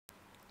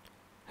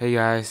Hey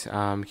guys,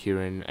 I'm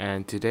Kirannn,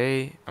 and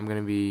today I'm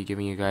gonna be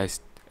giving you guys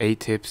 8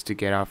 tips to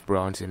get off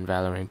bronze in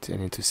Valorant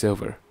and into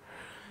silver.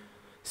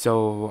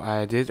 So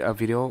I did a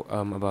video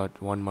about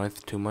 1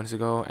 month, 2 months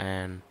ago,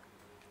 and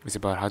it's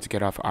about how to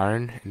get off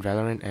iron in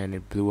Valorant, and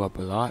it blew up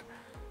a lot.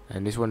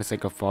 And this one is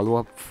like a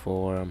follow-up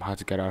for how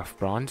to get off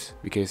bronze,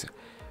 because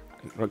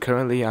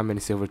currently I'm in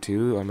silver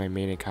 2 on my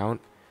main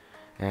account,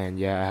 and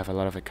yeah, I have a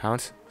lot of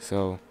accounts.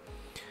 So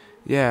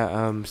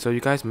you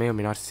guys may or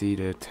may not see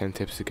the 10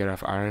 tips to get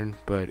off iron,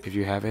 but if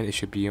you haven't, it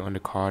should be on the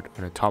card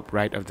on the top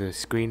right of the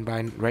screen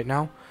by right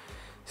now.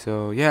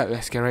 So yeah,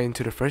 let's get right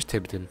into the first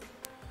tip then.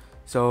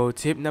 So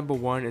tip number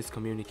 1 is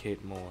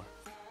communicate more.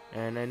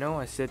 And I know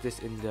I said this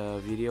in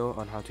the video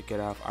on how to get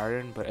off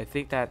iron, but I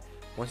think that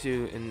once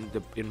you're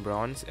in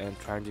bronze and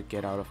trying to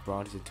get out of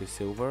bronze into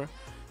silver,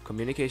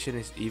 communication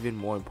is even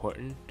more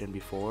important than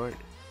before.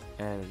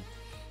 And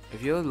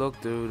if you look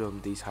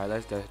through these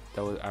highlights that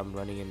I'm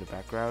running in the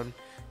background,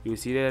 you will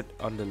see that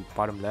on the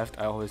bottom left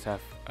I always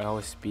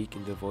speak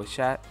in the voice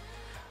chat.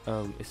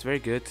 It's very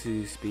good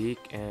to speak,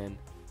 and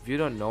if you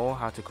don't know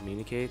how to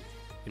communicate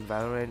in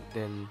Valorant,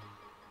 then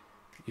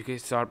you can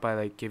start by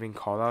like giving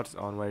callouts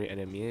on where the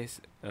enemy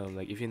is.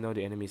 Like if you know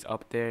the enemy is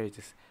up there, you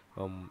just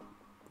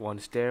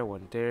one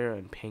there,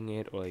 and ping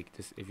it, or like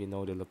just if you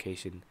know the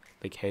location,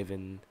 like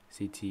Heaven,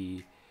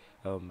 CT,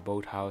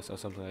 Boathouse or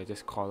something like that,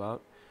 just call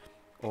out.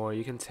 Or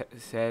you can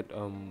set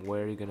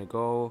where you're gonna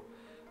go.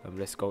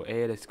 Let's go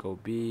A, let's go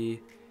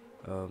B.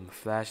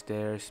 Flash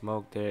there,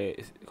 smoke there.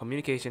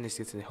 Communication is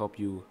just to help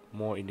you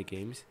more in the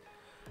games.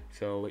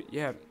 So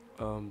yeah,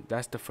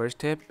 that's the first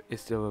tip.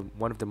 It's the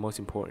one of the most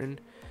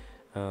important.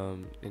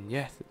 And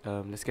yeah,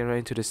 let's get right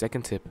into the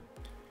second tip.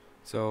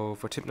 So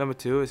for tip number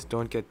 2 is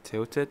don't get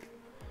tilted.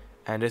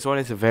 And this one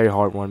is a very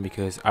hard one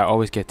because I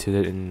always get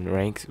tilted in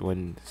ranks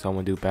when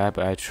someone do bad,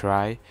 but I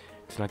try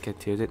to not get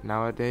tilted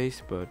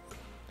nowadays, but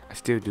I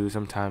still do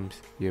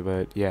sometimes.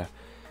 Yeah.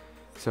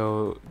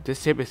 So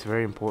this tip is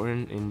very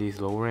important in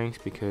these low ranks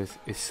because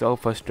it's so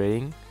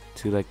frustrating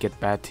to like get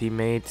bad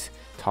teammates,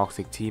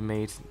 toxic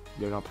teammates.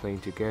 They're not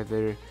playing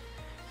together,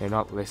 they're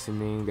not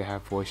listening, they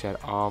have voice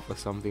chat off or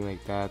something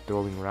like that,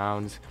 throwing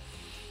rounds.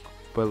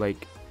 But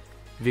like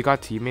if you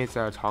got teammates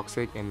that are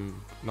toxic and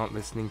not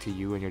listening to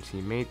you and your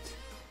teammates,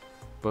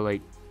 but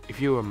like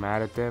if you were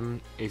mad at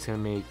them, it's gonna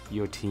make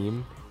your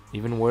team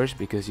even worse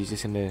because you're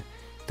just gonna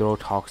throw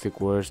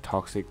toxic words,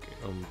 toxic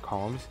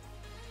comms.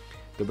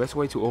 The best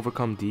way to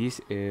overcome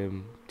these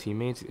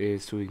teammates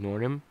is to ignore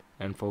them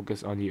and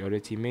focus on the other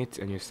teammates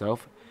and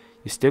yourself.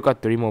 You still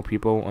got 3 more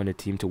people on the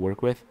team to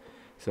work with,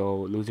 so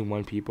losing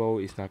 1 people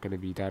is not going to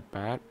be that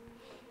bad.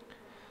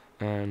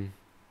 And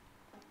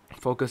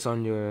focus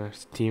on your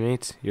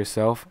teammates,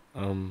 yourself,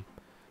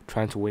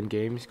 trying to win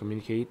games,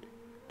 communicate,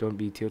 don't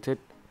be tilted.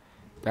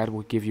 That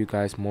will give you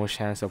guys more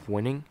chance of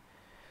winning.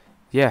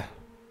 Yeah.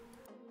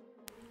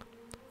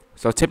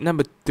 So tip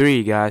number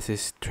 3, guys,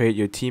 is trade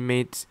your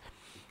teammates.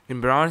 In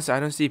bronze, I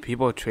don't see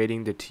people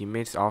trading the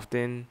teammates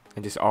often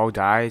and just all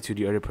die to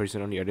the other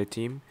person on the other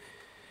team.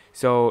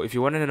 So if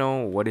you want to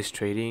know what is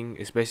trading,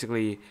 it's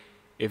basically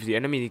if the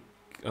enemy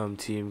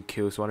team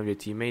kills one of your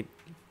teammates,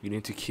 you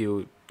need to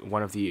kill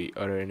one of the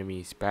other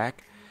enemies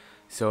back.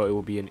 So it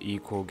will be an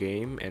equal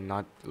game and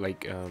not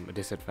like a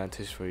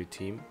disadvantage for your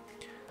team.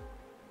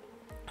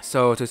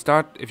 So to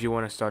start, if you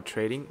want to start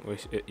trading,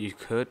 which you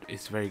could,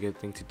 it's a very good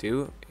thing to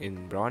do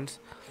in bronze,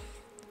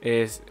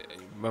 is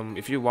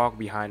if you walk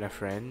behind a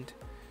friend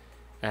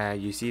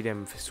and you see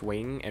them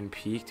swing and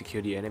peek to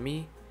kill the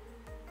enemy,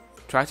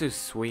 try to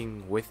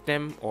swing with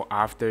them or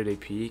after they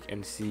peek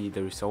and see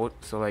the result.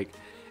 So like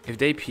if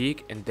they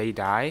peek and they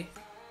die,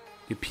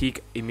 you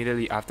peek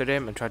immediately after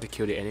them and try to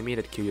kill the enemy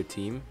that kill your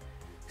team.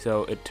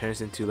 So it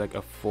turns into like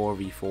a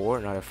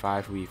 4v4, not a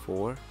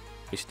 5v4.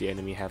 Which the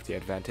enemy have the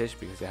advantage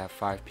because they have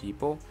 5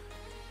 people.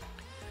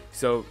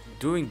 So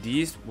doing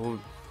these will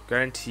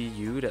guarantee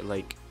you that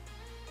like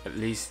at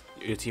least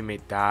your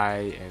teammate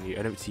die and the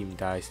other team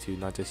dies too,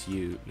 not just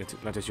you,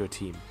 not just your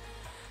team.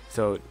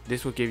 So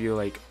this will give you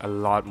like a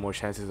lot more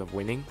chances of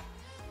winning.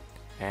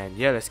 And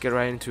yeah, let's get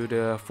right into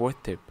the 4th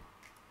tip.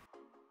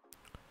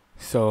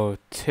 So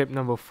tip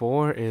number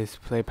 4 is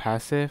play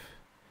passive.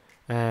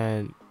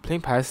 And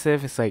playing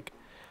passive is like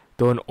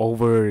don't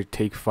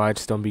overtake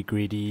fights, don't be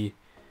greedy.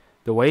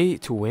 The way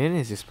to win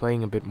is just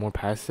playing a bit more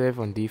passive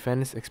on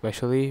defense,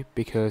 especially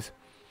because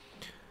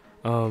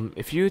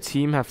if your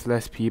team has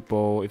less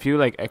people, if you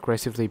like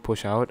aggressively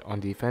push out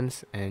on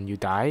defense and you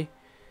die,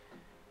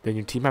 then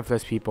your team have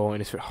less people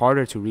and it's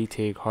harder to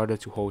retake, harder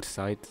to hold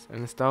sites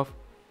and stuff.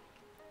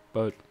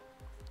 But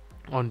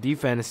on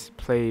defense,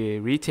 play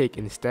retake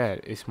instead.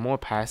 It's more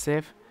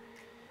passive.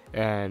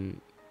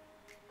 And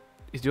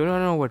if you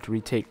don't know what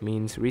retake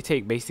means,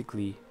 retake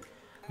basically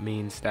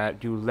means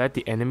that you let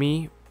the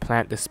enemy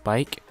plant the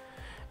spike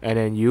and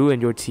then you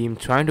and your team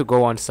trying to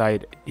go on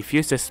site,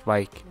 defuse the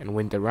spike and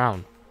win the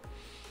round.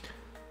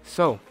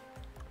 So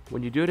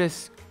when you do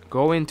this,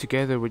 go in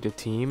together with your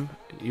team,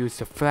 use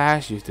the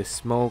flash, use the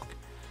smoke,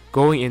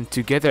 going in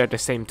together at the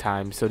same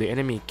time so the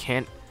enemy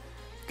can't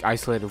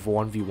isolated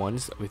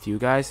 1v1s with you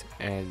guys,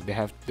 and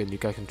then you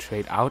guys can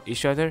trade out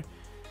each other.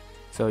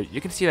 So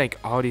you can see like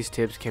all these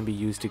tips can be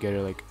used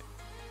together. Like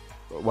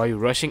while you're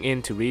rushing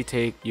in to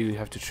retake, you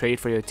have to trade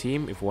for your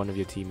team if one of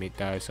your teammates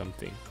dies or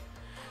something.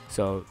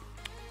 So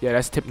yeah,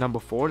 that's tip number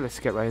 4. Let's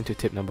get right into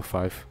tip number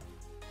 5.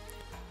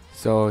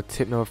 So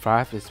tip number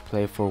 5 is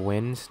play for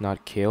wins,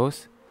 not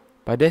kills.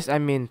 By this I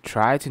mean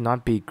try to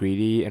not be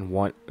greedy and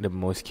want the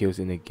most kills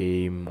in the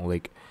game, or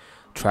like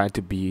try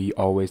to be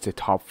always the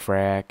top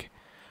frag,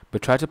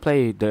 but try to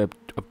play the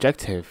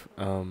objective.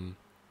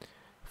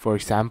 For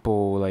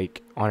example,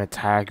 like on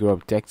attack, your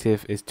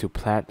objective is to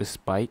plant the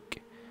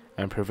spike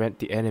and prevent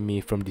the enemy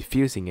from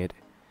defusing it,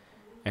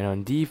 and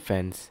on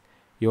defense,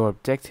 your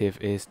objective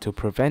is to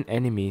prevent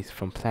enemies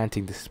from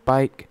planting the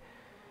spike.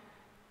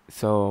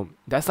 So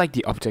that's like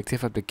the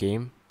objective of the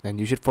game, and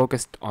you should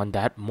focus on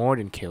that more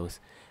than kills.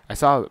 I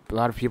saw a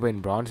lot of people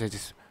in bronze that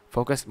just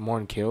focus more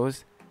on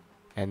kills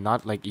and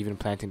not like even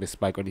planting the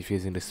spike or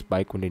defusing the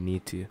spike when they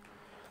need to.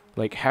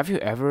 Like, have you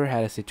ever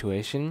had a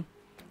situation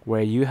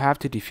where you have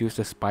to defuse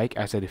the spike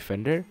as a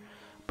defender,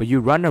 but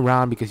you run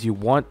around because you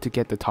want to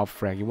get the top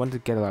frag, you want to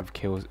get a lot of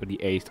kills or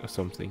the ace or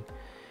something,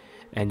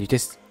 and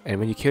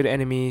when you kill the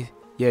enemy,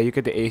 yeah, you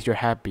get the ace, you're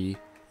happy,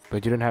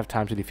 but you don't have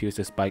time to defuse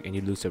the spike and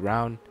you lose the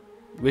round,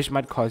 which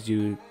might cause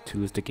you to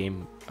lose the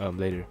game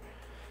later.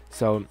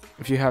 So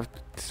if you have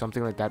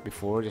something like that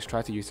before, just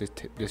try to use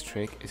this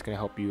trick. It's gonna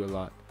help you a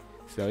lot.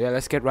 So yeah,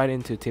 let's get right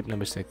into tip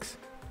number 6.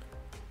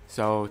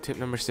 So tip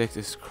number 6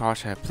 is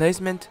crosshair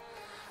placement.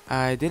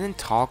 I didn't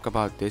talk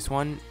about this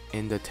one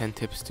in the 10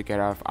 tips to get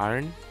out of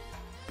iron,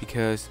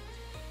 because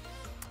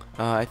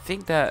I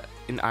think that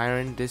in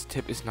iron this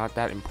tip is not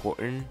that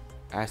important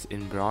as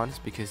in bronze,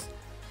 because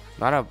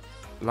not a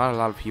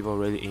lot of people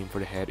really aim for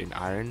the head in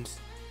irons,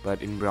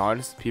 but in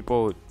bronze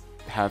people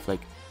have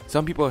like,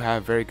 some people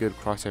have very good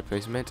crosshair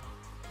placement,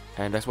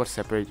 and that's what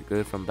separates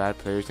good from bad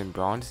players in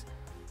bronze.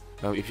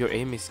 If your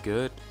aim is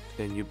good,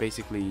 then you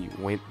basically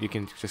win. You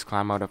can just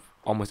climb out of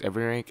almost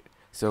every rank.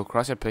 So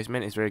crosshair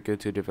placement is very good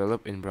to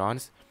develop in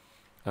bronze,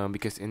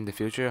 because in the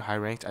future high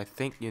ranks, I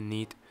think you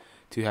need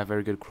to have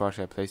very good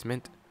crosshair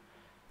placement.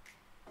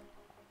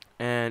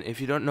 And if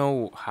you don't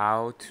know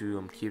how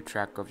to keep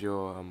track of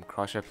your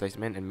crosshair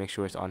placement and make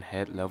sure it's on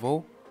head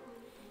level,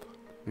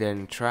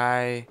 then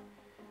try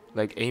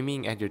like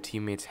aiming at your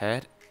teammate's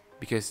head,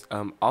 because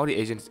all the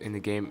agents in the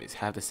game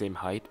have the same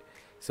height.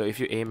 So if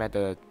you aim at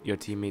your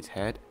teammate's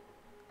head,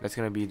 that's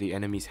gonna be the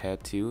enemy's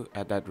head too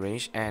at that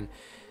range. And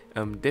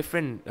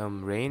different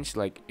range,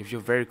 like if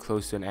you're very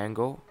close to an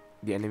angle,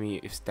 the enemy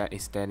is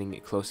standing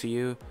close to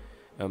you,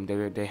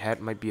 their head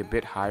might be a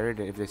bit higher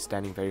than if they're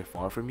standing very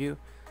far from you.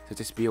 So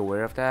just be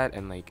aware of that,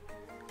 and like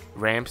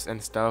ramps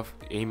and stuff,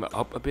 aim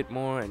up a bit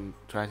more and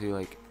try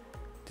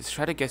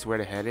to guess where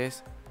the head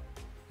is.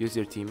 Use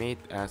your teammate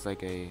as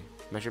like a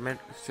measurement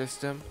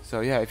system.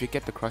 So yeah, if you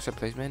get the crosshair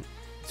placement,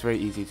 it's very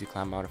easy to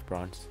climb out of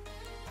bronze.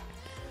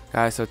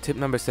 Guys, so tip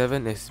number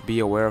 7 is be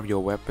aware of your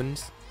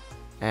weapons.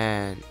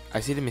 And I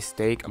see the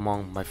mistake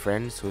among my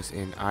friends who's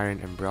in iron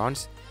and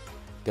bronze,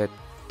 that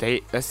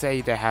let's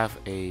say they have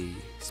a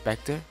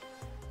spectre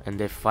and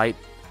they fight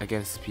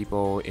against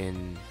people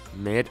in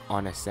mid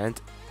on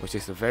ascent, which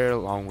is a very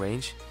long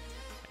range,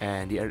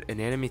 and the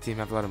enemy team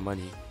have a lot of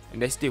money,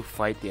 and they still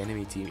fight the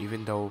enemy team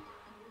even though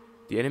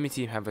the enemy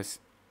team have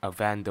a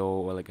vandal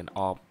or like an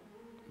op,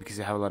 because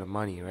they have a lot of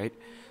money, right?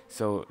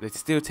 So they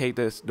still take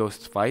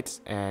those fights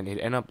and it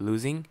end up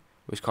losing,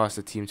 which caused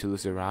the team to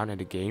lose a round in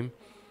the game.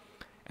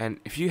 And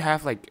if you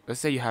have like, let's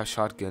say you have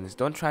shotguns,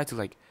 don't try to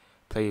like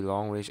play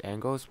long range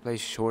angles, play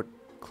short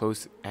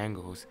close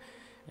angles,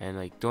 and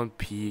like don't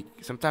peek.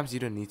 Sometimes you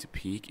don't need to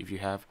peek if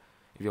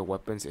your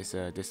weapons is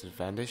a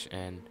disadvantage,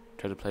 and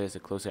try to play as a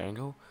closer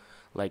angle.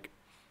 Like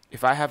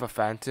if I have a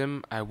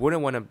phantom, I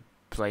wouldn't want to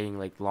playing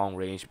like long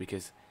range,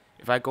 because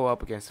if I go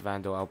up against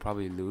Vandal, I'll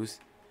probably lose,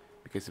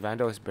 because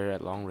Vandal is better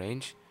at long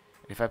range.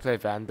 If I play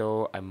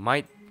Vandal, I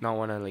might not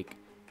want to like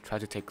try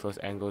to take close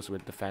angles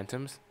with the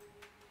phantoms.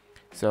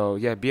 So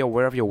yeah, be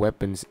aware of your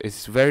weapons.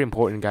 It's very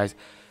important, guys.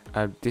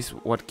 This is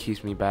what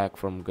keeps me back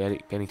from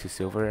getting to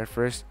silver at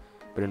first,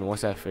 but then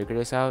once I figure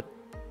this out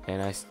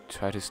and I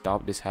try to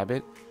stop this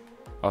habit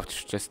of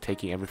just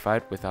taking every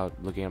fight without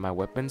looking at my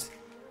weapons,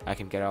 I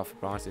can get off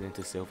bronze and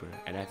into silver,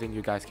 and I think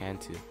you guys can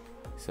too.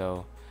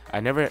 So I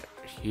never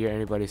hear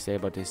anybody say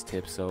about this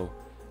tip, so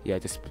yeah,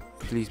 just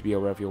please be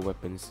aware of your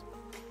weapons.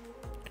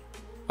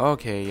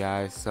 Okay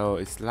guys, so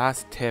it's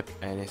last tip,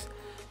 and it's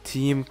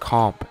team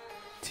comp.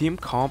 Team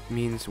comp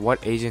means what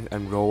agent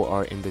and role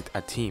are in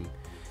a team.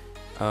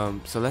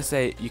 So let's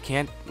say you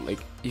can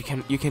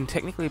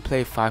technically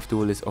play 5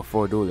 duelists or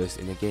 4 duelists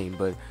in a game,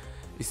 but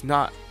it's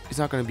not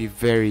gonna be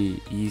very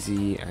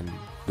easy, and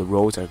the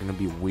roles are gonna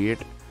be weird.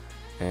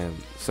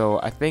 So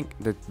I think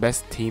the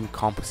best team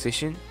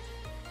composition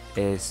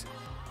is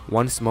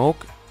 1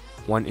 smoke,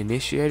 1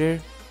 initiator,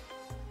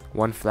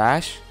 1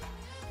 flash,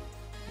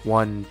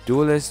 1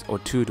 duelist or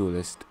 2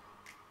 duelist.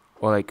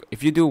 Or like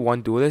if you do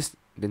 1 duelist,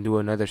 then do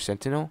another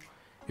sentinel.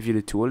 If you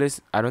do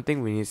duelist, I don't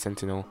think we need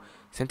sentinel.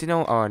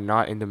 Sentinel are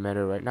not in the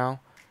meta right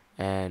now,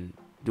 and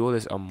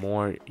duelists are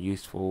more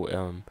useful.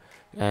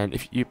 And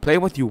if you play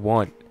what you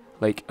want,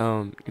 like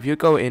if you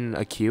go in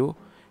a queue,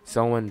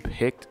 someone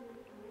picked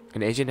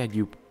an agent that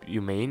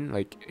you main,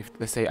 like if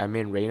let's say I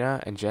main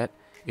Reyna and Jet,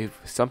 if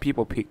some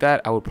people pick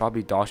that, I would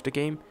probably dodge the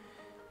game,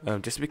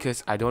 just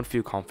because I don't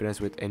feel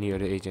confidence with any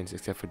other agents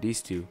except for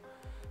these two.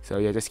 So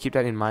yeah, just keep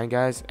that in mind,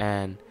 guys.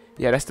 And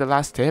yeah, that's the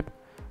last tip.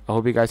 I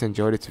hope you guys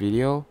enjoyed this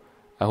video.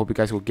 I hope you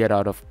guys will get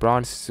out of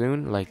bronze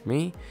soon like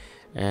me.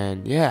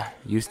 And yeah,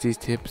 use these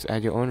tips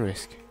at your own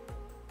risk.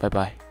 Bye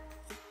bye.